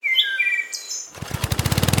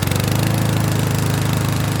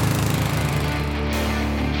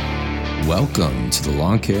Welcome to the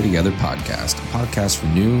Lawn Care Together podcast, a podcast for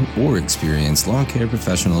new or experienced lawn care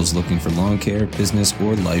professionals looking for lawn care, business,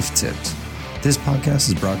 or life tips. This podcast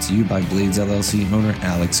is brought to you by Blades LLC owner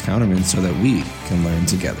Alex Counterman so that we can learn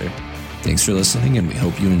together. Thanks for listening, and we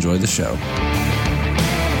hope you enjoy the show.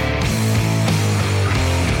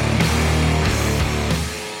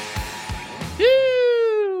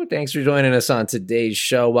 Thanks for joining us on today's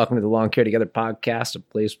show. Welcome to the Lawn Care Together podcast, a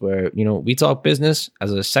place where, we talk business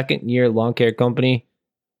as a second-year lawn care company.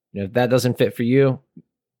 If that doesn't fit for you,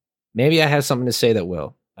 maybe I have something to say that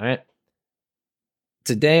will. All right.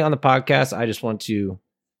 Today on the podcast, I just want to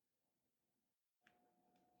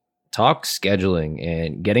talk scheduling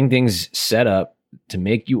and getting things set up to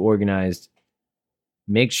make you organized.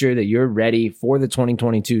 Make sure that you're ready for the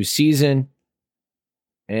 2022 season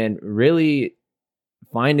and really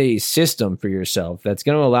find a system for yourself that's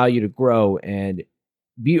going to allow you to grow and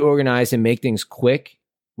be organized and make things quick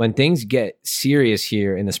when things get serious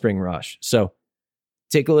here in the spring rush. So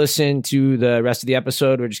take a listen to the rest of the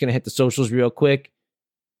episode. We're just going to hit the socials real quick.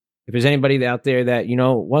 If there's anybody out there that,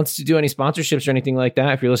 wants to do any sponsorships or anything like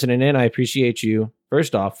that, if you're listening in, I appreciate you,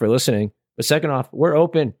 first off, for listening. But second off, we're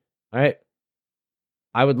open. All right.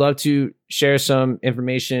 I would love to share some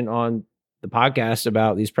information on the podcast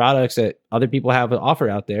about these products that other people have to offer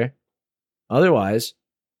out there. Otherwise,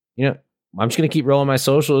 I'm just going to keep rolling my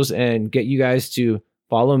socials and get you guys to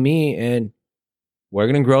follow me, and we're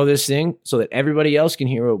going to grow this thing so that everybody else can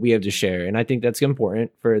hear what we have to share. And I think that's important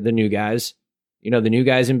for the new guys, the new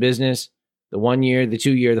guys in business, the 1 year, the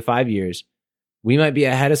 2 year, the 5 years. We might be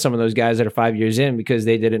ahead of some of those guys that are 5 years in because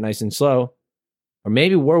they did it nice and slow. Or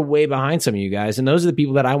maybe we're way behind some of you guys. And those are the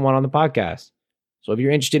people that I want on the podcast. So if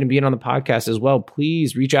you're interested in being on the podcast as well,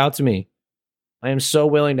 please reach out to me. I am so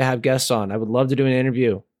willing to have guests on. I would love to do an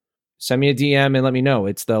interview. Send me a DM and let me know.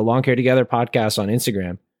 It's the Lawn Care Together podcast on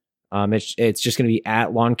Instagram. It's just going to be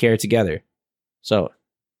at Lawn Care Together. So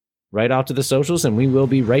right off to the socials, and we will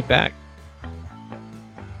be right back.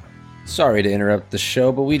 Sorry to interrupt the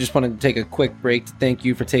show, but we just wanted to take a quick break to thank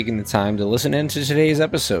you for taking the time to listen in to today's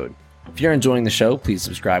episode. If you're enjoying the show, please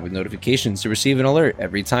subscribe with notifications to receive an alert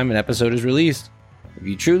every time an episode is released. If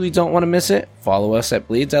you truly don't want to miss it, follow us at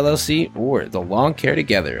Blades LLC or the Lawn Care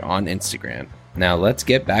Together on Instagram. Now let's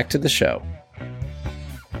get back to the show.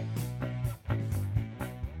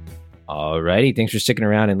 Alrighty, thanks for sticking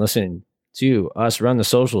around and listening to us run the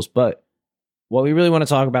socials. But what we really want to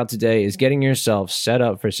talk about today is getting yourself set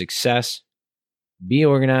up for success, be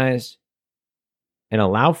organized, and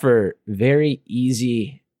allow for very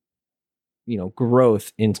easy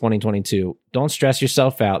growth in 2022. Don't stress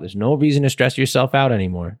yourself out. There's no reason to stress yourself out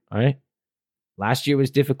anymore. All right. Last year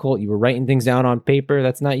was difficult. You were writing things down on paper.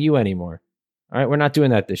 That's not you anymore. All right. We're not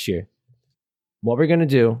doing that this year. What we're going to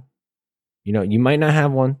do, you might not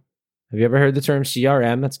have one. Have you ever heard the term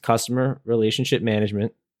CRM? That's customer relationship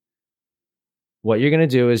management. What you're going to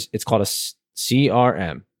do is it's called a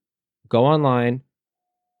CRM. Go online,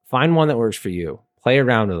 find one that works for you, play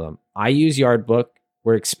around with them. I use Yardbook.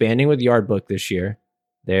 We're expanding with Yardbook this year.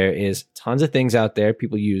 There is tons of things out there.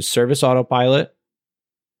 People use Service Autopilot,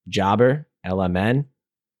 Jobber, LMN.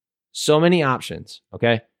 So many options,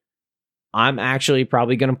 okay? I'm actually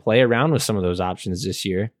probably going to play around with some of those options this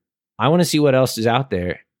year. I want to see what else is out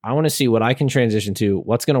there. I want to see what I can transition to,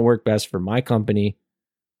 what's going to work best for my company.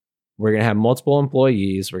 We're going to have multiple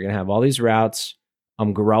employees. We're going to have all these routes.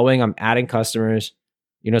 I'm growing. I'm adding customers.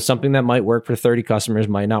 Something that might work for 30 customers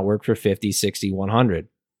might not work for 50, 60, 100.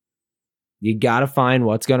 You got to find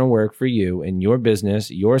what's going to work for you and your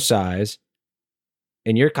business, your size,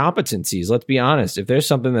 and your competencies. Let's be honest. If there's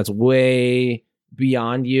something that's way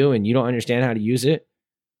beyond you and you don't understand how to use it,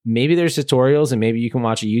 maybe there's tutorials and maybe you can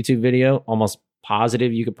watch a YouTube video. Almost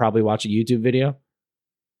positive you could probably watch a YouTube video.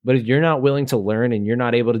 But if you're not willing to learn and you're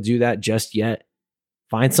not able to do that just yet,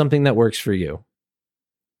 find something that works for you.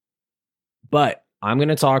 But I'm going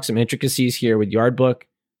to talk some intricacies here with Yardbook.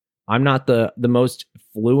 I'm not the most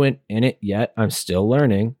fluent in it yet. I'm still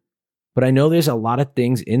learning. But I know there's a lot of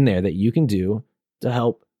things in there that you can do to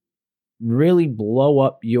help really blow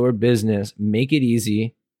up your business, make it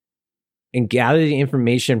easy, and gather the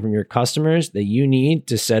information from your customers that you need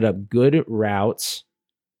to set up good routes,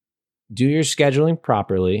 do your scheduling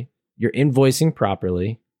properly, your invoicing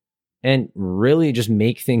properly, and really just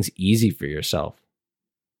make things easy for yourself.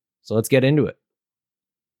 So let's get into it.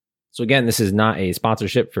 So again, this is not a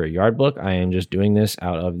sponsorship for Yardbook. I am just doing this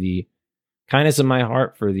out of the kindness of my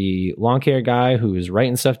heart for the lawn care guy who is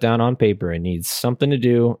writing stuff down on paper and needs something to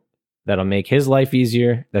do that'll make his life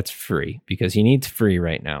easier. That's free because he needs free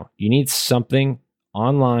right now. You need something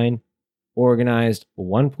online organized,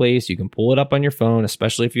 one place. You can pull it up on your phone,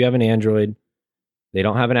 especially if you have an Android. They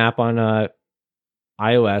don't have an app on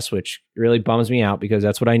iOS, which really bums me out because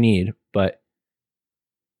that's what I need. But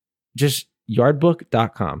just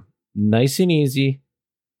yardbook.com. Nice and easy.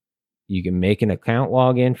 You can make an account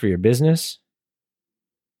login for your business.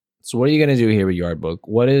 So what are you going to do here with Yardbook?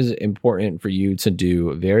 What is important for you to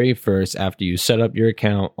do very first after you set up your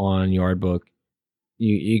account on Yardbook?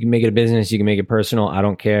 You can make it a business. You can make it personal. I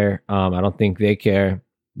don't care. I don't think they care.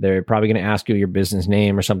 They're probably going to ask you your business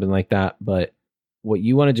name or something like that. But what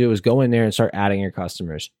you want to do is go in there and start adding your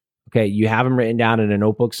customers. Okay, you have them written down in a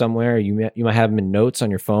notebook somewhere. You might have them in notes on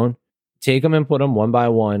your phone. Take them and put them one by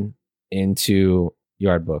one into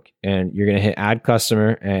Yardbook, and you're going to hit add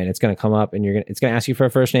customer, and it's going to come up, and it's going to ask you for a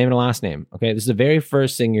first name and a last name. Okay, this is the very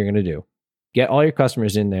first thing you're going to do. Get all your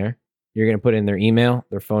customers in there. You're going to put in their email,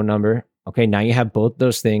 their phone number. Okay, now you have both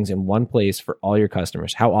those things in one place for all your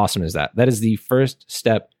customers. How awesome is that? That is the first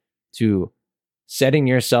step to setting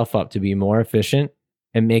yourself up to be more efficient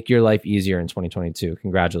and make your life easier in 2022.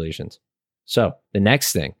 Congratulations. So the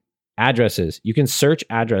next thing, addresses. You can search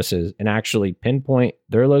addresses and actually pinpoint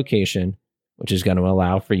their location, which is going to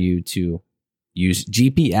allow for you to use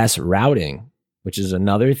GPS routing, which is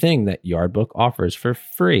another thing that Yardbook offers for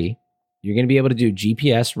free. You're going to be able to do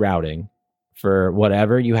GPS routing for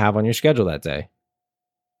whatever you have on your schedule that day.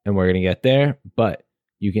 And we're going to get there, but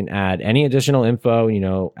you can add any additional info,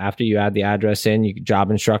 after you add the address in, you can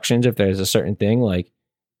job instructions if there's a certain thing like,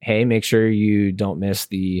 hey, make sure you don't miss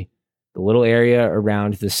the little area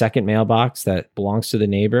around the second mailbox that belongs to the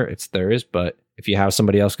neighbor. It's theirs, but if you have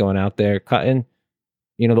somebody else going out there cutting,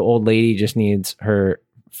 the old lady just needs her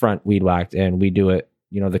front weed whacked and we do it,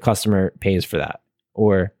 the customer pays for that.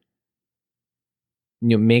 Or,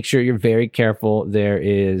 make sure you're very careful. There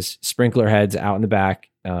is sprinkler heads out in the back.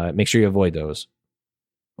 Make sure you avoid those.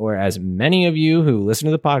 Or as many of you who listen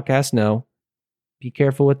to the podcast know, be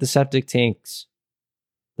careful with the septic tanks.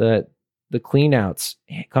 The clean outs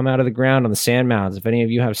come out of the ground on the sand mounds. If any of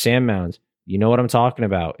you have sand mounds, you know what I'm talking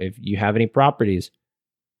about. If you have any properties,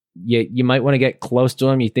 you might want to get close to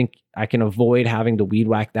them. You think I can avoid having to weed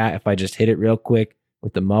whack that if I just hit it real quick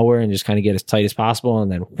with the mower and just kind of get as tight as possible,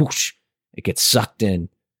 and then whoosh, it gets sucked in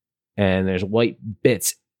and there's white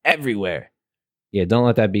bits everywhere. Yeah, don't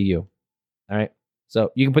let that be you. All right.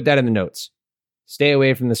 So you can put that in the notes. Stay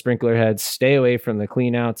away from the sprinkler heads. Stay away from the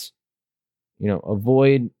clean outs.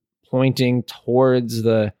 Avoid pointing towards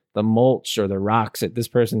the mulch or the rocks at this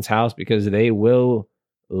person's house because they will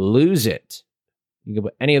lose it. You can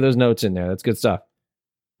put any of those notes in there. That's good stuff.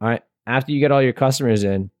 All right. After you get all your customers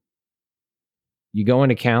in, you go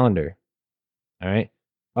into calendar. All right.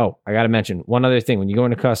 Oh, I got to mention one other thing. When you go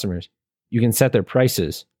into customers, you can set their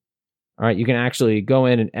prices. All right. You can actually go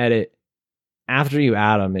in and edit after you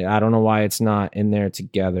add them. I don't know why it's not in there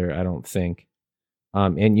together. I don't think.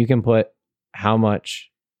 And you can put how much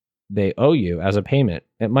they owe you as a payment.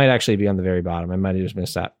 It might actually be on the very bottom. I might have just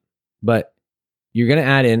missed that. But you're going to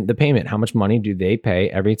add in the payment. How much money do they pay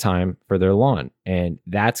every time for their lawn? And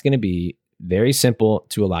that's going to be very simple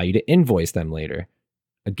to allow you to invoice them later.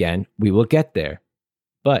 Again, we will get there.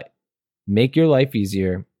 But make your life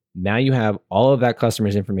easier. Now you have all of that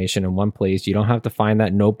customer's information in one place. You don't have to find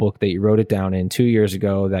that notebook that you wrote it down in 2 years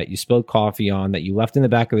ago, that you spilled coffee on, that you left in the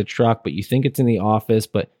back of the truck, but you think it's in the office,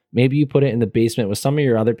 but maybe you put it in the basement with some of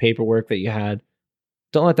your other paperwork that you had.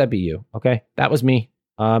 Don't let that be you, okay? That was me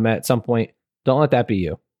at some point. Don't let that be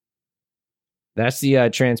you. That's the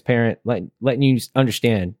transparent, letting you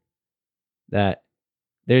understand that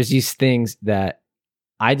there's these things that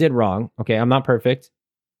I did wrong. Okay, I'm not perfect.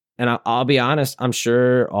 And I'll be honest, I'm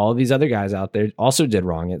sure all of these other guys out there also did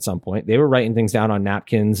wrong at some point. They were writing things down on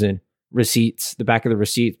napkins and receipts, the back of the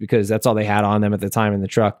receipts, because that's all they had on them at the time in the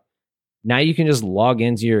truck. Now you can just log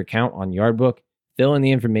into your account on Yardbook, fill in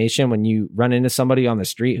the information when you run into somebody on the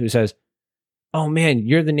street who says, "Oh man,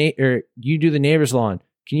 you do the neighbor's lawn.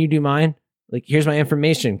 Can you do mine? Like, here's my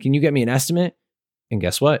information. Can you get me an estimate?" And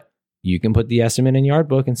guess what? You can put the estimate in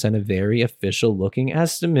Yardbook and send a very official looking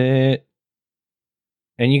estimate.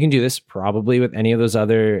 And you can do this probably with any of those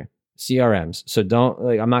other CRMs. So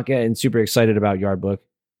I'm not getting super excited about Yardbook.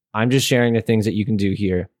 I'm just sharing the things that you can do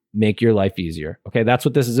here. Make your life easier. Okay, that's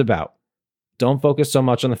what this is about. Don't focus so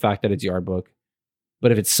much on the fact that it's Yardbook.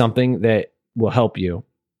 But if it's something that will help you,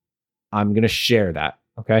 I'm going to share that.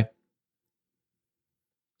 Okay.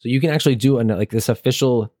 So you can actually do this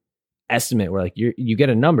official estimate where you get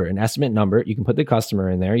a number, an estimate number. You can put the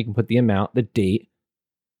customer in there. You can put the amount, the date.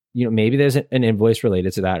 Maybe there's an invoice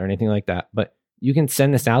related to that or anything like that, but you can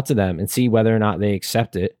send this out to them and see whether or not they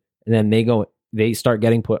accept it. And then they start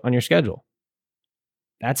getting put on your schedule.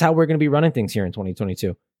 That's how we're going to be running things here in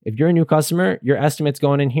 2022. If you're a new customer, your estimate's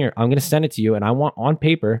going in here. I'm going to send it to you, and I want on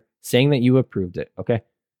paper saying that you approved it. Okay.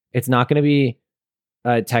 It's not going to be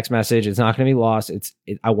a text message. It's not going to be lost.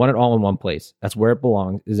 I want it all in one place. That's where it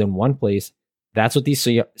belongs, is in one place. That's what these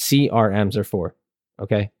CRMs are for.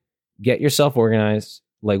 Okay. Get yourself organized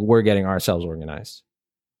like we're getting ourselves organized.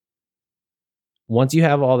 Once you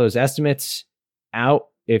have all those estimates out,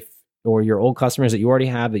 or your old customers that you already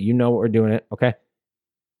have, that you know what we're doing it. Okay.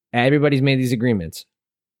 Everybody's made these agreements.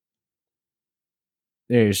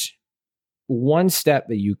 There's one step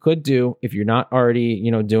that you could do if you're not already,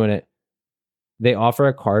 doing it. They offer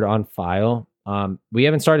a card on file. We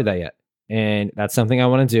haven't started that yet. And that's something I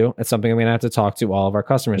want to do. It's something I'm going to have to talk to all of our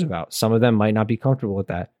customers about. Some of them might not be comfortable with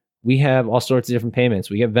that. We have all sorts of different payments.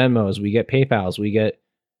 We get Venmos, we get PayPals, we get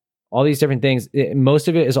all these different things. Most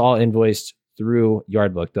of it is all invoiced through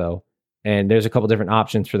Yardbook though. And there's a couple different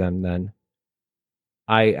options for them then.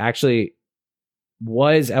 I actually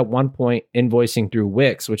was at one point invoicing through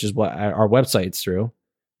Wix, which is what our website's through.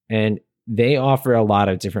 And they offer a lot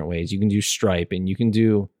of different ways. You can do Stripe, and you can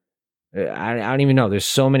do, I don't even know. There's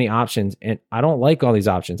so many options, and I don't like all these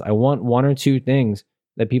options. I want one or two things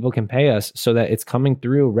that people can pay us so that it's coming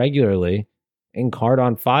through regularly, and card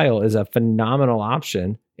on file is a phenomenal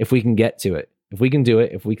option if we can get to it. If we can do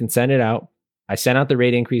it, if we can send it out. I sent out the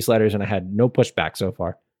rate increase letters and I had no pushback so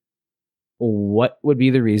far. What would be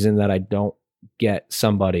the reason that I don't get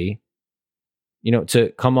somebody,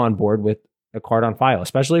 to come on board with a card on file,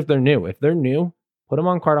 especially if they're new? If they're new, put them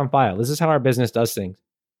on card on file. This is how our business does things.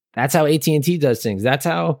 That's how AT&T does things. That's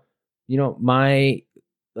how,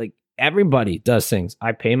 everybody does things.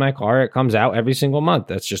 I pay my car. It comes out every single month.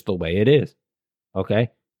 That's just the way it is.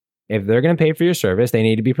 Okay. If they're going to pay for your service, they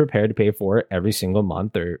need to be prepared to pay for it every single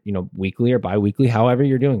month, or, weekly or biweekly, however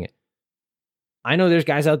you're doing it. I know there's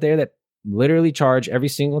guys out there that literally charge every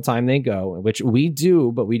single time they go, which we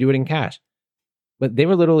do, but we do it in cash. But they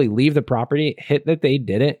would literally leave the property, hit that they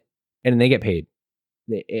did it, and they get paid.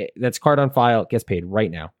 That's card on file, gets paid right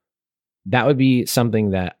now. That would be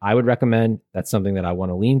something that I would recommend. That's something that I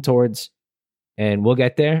want to lean towards, and we'll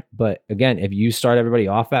get there. But again, if you start everybody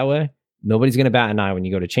off that way, nobody's going to bat an eye when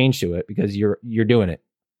you go to change to it, because you're doing it.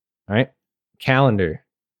 All right. Calendar.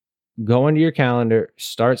 Go into your calendar,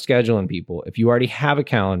 start scheduling people. If you already have a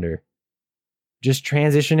calendar, just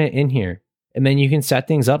transition it in here. And then you can set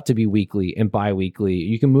things up to be weekly and bi-weekly.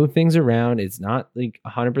 You can move things around. It's not like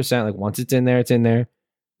 100%. Like once it's in there, it's in there.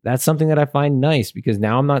 That's something that I find nice, because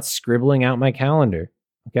now I'm not scribbling out my calendar.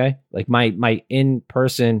 Okay. Like my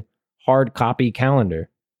in-person hard copy calendar.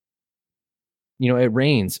 It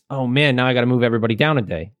rains. Oh man, now I got to move everybody down a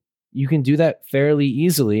day. You can do that fairly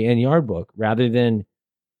easily in Yardbook, rather than,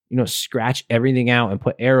 scratch everything out and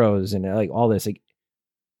put arrows and like all this. Like,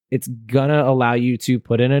 it's gonna allow you to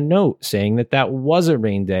put in a note saying that was a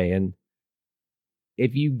rain day. And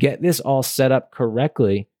if you get this all set up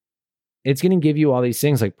correctly, it's going to give you all these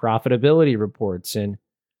things like profitability reports and,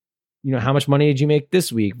 how much money did you make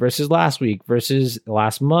this week versus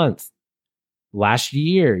last month, last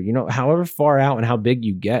year, however far out and how big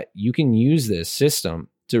you get, you can use this system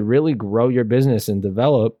to really grow your business and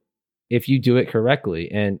develop if you do it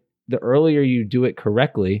correctly. And the earlier you do it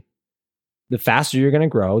correctly, the faster you're going to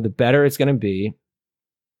grow, the better it's going to be,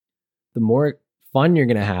 the more fun you're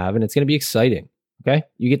going to have, and it's going to be exciting. Okay.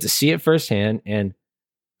 You get to see it firsthand, and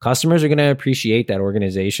customers are going to appreciate that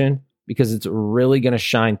organization, because it's really going to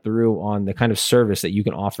shine through on the kind of service that you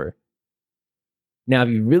can offer. Now, if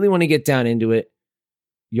you really want to get down into it,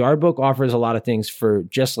 Yardbook offers a lot of things for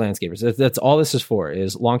just landscapers. That's all this is for,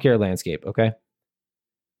 is lawn care landscape. Okay.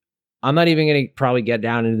 I'm not even going to probably get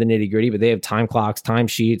down into the nitty gritty, but they have time clocks, time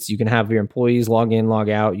sheets. You can have your employees log in, log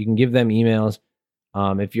out. You can give them emails.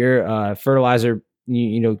 If you're fertilizer,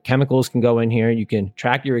 chemicals can go in here. You can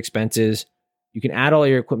track your expenses. You can add all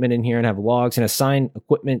your equipment in here and have logs, and assign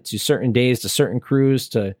equipment to certain days, to certain crews,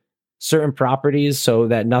 to certain properties, so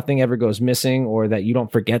that nothing ever goes missing or that you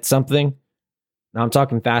don't forget something. Now, I'm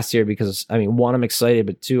talking fast here because, one, I'm excited,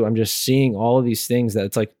 but two, I'm just seeing all of these things that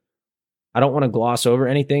it's like, I don't want to gloss over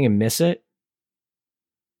anything and miss it,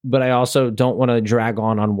 but I also don't want to drag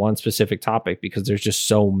on one specific topic, because there's just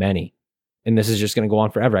so many, and this is just going to go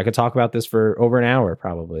on forever. I could talk about this for over an hour,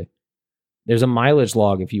 probably. There's a mileage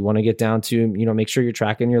log if you want to get down to, make sure you're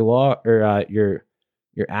tracking your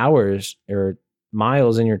your hours or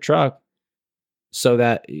miles in your truck, so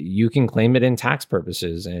that you can claim it in tax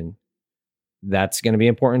purposes. And that's going to be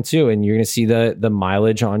important too. And you're going to see the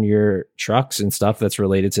mileage on your trucks and stuff that's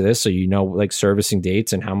related to this. So, like servicing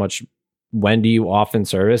dates and how much, when do you often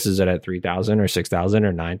service? Is it at 3,000 or 6,000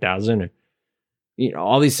 or 9,000? Or,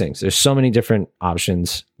 all these things. There's so many different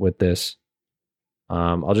options with this.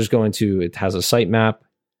 I'll just go into, it has a site map.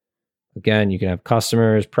 Again, you can have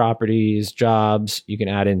customers, properties, jobs. You can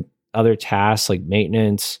add in other tasks like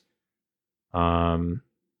maintenance. They're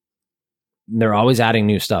always adding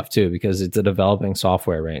new stuff too, because it's a developing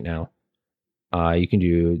software right now. You can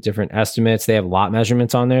do different estimates. They have lot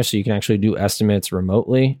measurements on there, so you can actually do estimates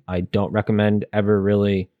remotely. I don't recommend ever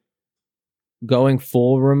really going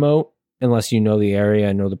full remote unless you know the area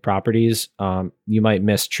and know the properties. You might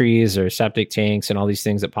miss trees or septic tanks and all these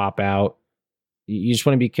things that pop out. You just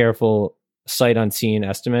want to be careful, sight unseen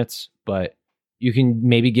estimates, but you can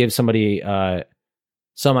maybe give somebody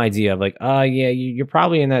some idea of like, yeah, you're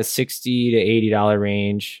probably in that $60 to $80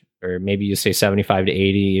 range, or maybe you say 75 to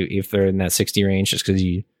 80 if they're in that 60 range, just because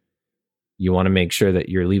you want to make sure that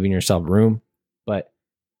you're leaving yourself room. But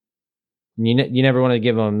you never want to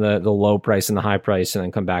give them the low price and the high price and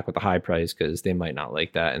then come back with the high price, because they might not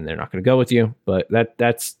like that and they're not going to go with you. But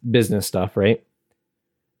that's business stuff, right?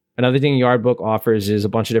 Another thing Yardbook offers is a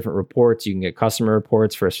bunch of different reports. You can get customer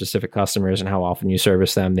reports for specific customers and how often you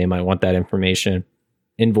service them. They might want that information.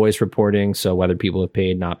 Invoice reporting, so whether people have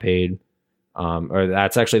paid, not paid, or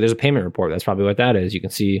that's actually, there's a payment report. That's probably what that is. You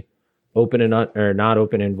can see open and not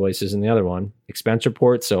open invoices in the other one. Expense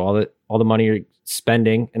report, so all the money you're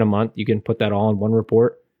spending in a month, you can put that all in one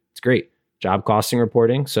report. It's great. Job costing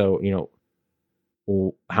reporting, so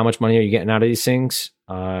how much money are you getting out of these things?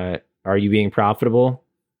 Are you being profitable?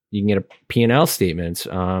 You can get a P&L statements,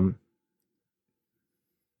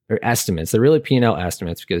 or estimates. They're really P&L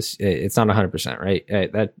estimates because it's not 100%, right?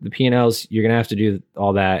 That the P&Ls, you're going to have to do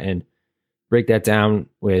all that and break that down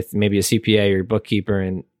with maybe a CPA or your bookkeeper,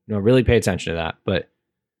 and really pay attention to that. But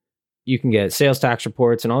you can get sales tax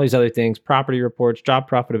reports and all these other things, property reports, job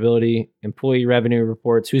profitability, employee revenue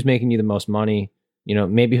reports, who's making you the most money,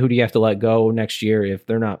 maybe who do you have to let go next year if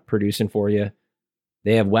they're not producing for you.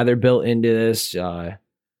 They have weather built into this.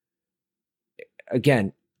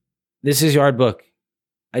 Again, this is Yardbook.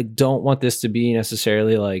 I don't want this to be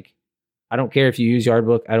necessarily like, I don't care if you use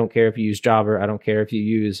Yardbook. I don't care if you use Jobber. I don't care if you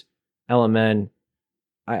use LMN.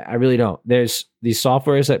 I really don't. There's these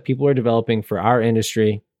softwares that people are developing for our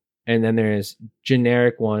industry, and then there's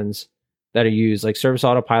generic ones that are used, like Service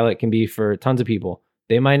Autopilot can be for tons of people.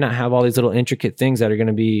 They might not have all these little intricate things that are going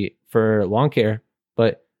to be for lawn care,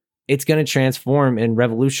 but it's going to transform and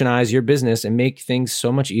revolutionize your business and make things so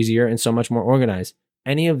much easier and so much more organized.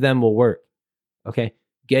 Any of them will work. Okay.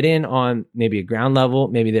 Get in on maybe a ground level.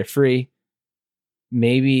 Maybe they're free.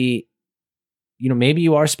 Maybe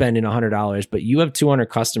you are spending $100, but you have 200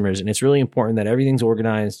 customers, and it's really important that everything's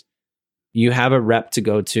organized. You have a rep to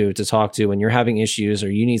go to talk to when you're having issues or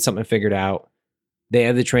you need something figured out. They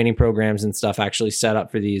have the training programs and stuff actually set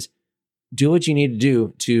up for these. Do what you need to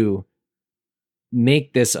do to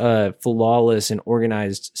make this a flawless and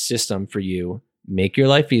organized system for you. Make your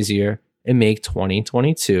life easier and make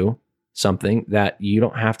 2022 something that you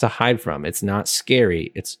don't have to hide from. It's not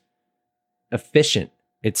scary. It's efficient.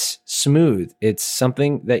 It's smooth. It's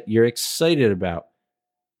something that you're excited about.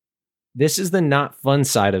 This is the not fun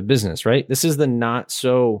side of business, right? This is the not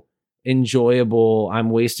so enjoyable. I'm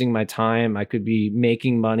wasting my time. I could be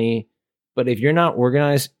making money. But if you're not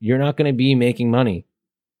organized, you're not going to be making money.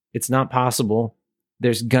 It's not possible.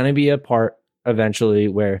 There's going to be a part eventually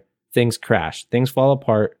where things crash, things fall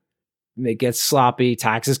apart. It gets sloppy,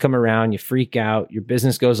 taxes come around, you freak out, your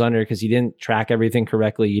business goes under because you didn't track everything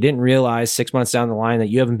correctly. You didn't realize 6 months down the line that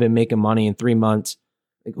you haven't been making money in 3 months.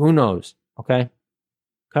 Like, who knows? Okay.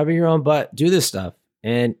 Cover your own butt, do this stuff,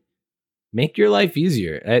 and make your life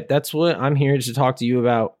easier. That's what I'm here to talk to you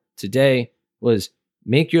about today, was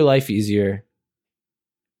make your life easier.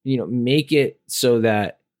 Make it so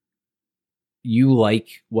that you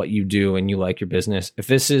like what you do and you like your business. If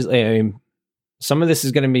this is, some of this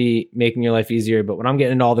is going to be making your life easier, but when I'm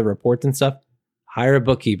getting into all the reports and stuff, hire a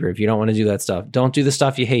bookkeeper if you don't want to do that stuff. Don't do the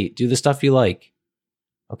stuff you hate. Do the stuff you like.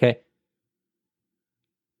 Okay.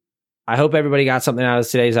 I hope everybody got something out of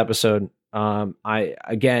today's episode. I,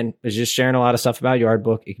 again, was just sharing a lot of stuff about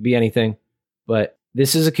Yardbook. It could be anything, but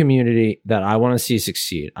this is a community that I want to see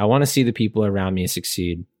succeed. I want to see the people around me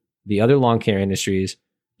succeed. The other lawn care industries,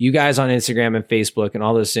 you guys on Instagram and Facebook and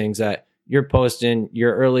all those things that you're posting,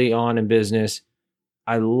 you're early on in business.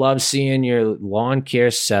 I love seeing your lawn care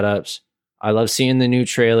setups. I love seeing the new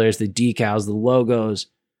trailers, the decals, the logos,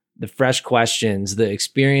 the fresh questions, the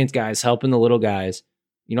experienced guys helping the little guys.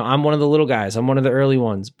 I'm one of the little guys. I'm one of the early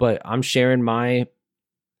ones, but I'm sharing my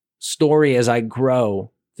story as I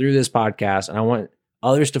grow through this podcast, and I want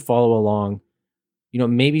others to follow along.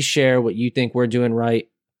 Maybe share what you think we're doing right.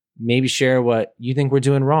 Maybe share what you think we're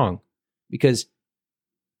doing wrong, because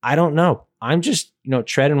I don't know. I'm just,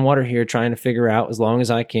 treading water here, trying to figure out as long as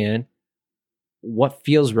I can what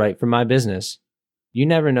feels right for my business. You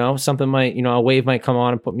never know. Something might, a wave might come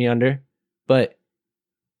on and put me under. But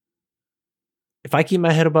if I keep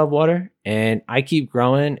my head above water and I keep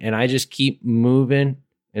growing and I just keep moving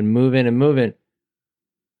and moving and moving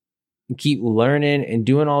and keep learning and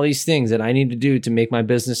doing all these things that I need to do to make my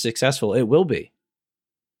business successful, it will be.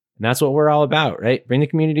 And that's what we're all about, right? Bring the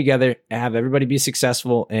community together, have everybody be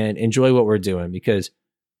successful and enjoy what we're doing, because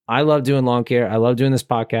I love doing lawn care. I love doing this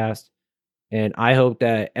podcast. And I hope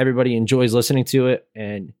that everybody enjoys listening to it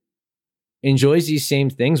and enjoys these same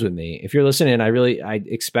things with me. If you're listening, I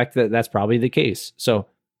expect that that's probably the case. So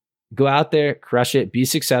go out there, crush it, be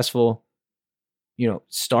successful,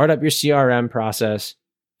 start up your CRM process,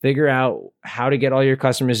 figure out how to get all your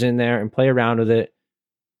customers in there and play around with it.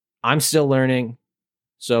 I'm still learning,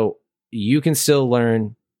 so you can still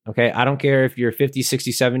learn. Okay. I don't care if you're 50,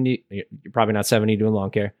 60, 70, you're probably not 70 doing lawn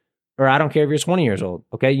care, or I don't care if you're 20 years old.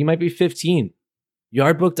 Okay. You might be 15.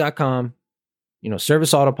 Yardbook.com,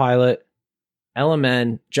 Service Autopilot,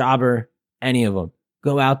 LMN, Jobber, any of them.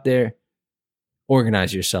 Go out there,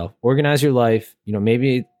 organize yourself, organize your life.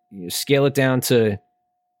 Maybe scale it down to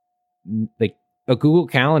like a Google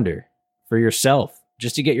Calendar for yourself,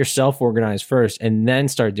 just to get yourself organized first and then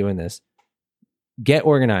start doing this. Get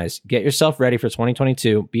organized, get yourself ready for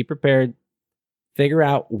 2022, be prepared, figure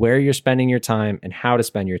out where you're spending your time and how to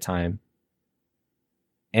spend your time.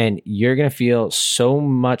 And you're going to feel so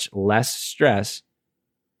much less stress,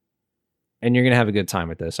 and you're going to have a good time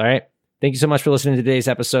with this. All right. Thank you so much for listening to today's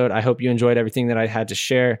episode. I hope you enjoyed everything that I had to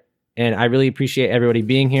share, and I really appreciate everybody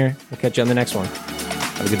being here. We'll catch you on the next one.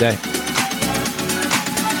 Have a good day.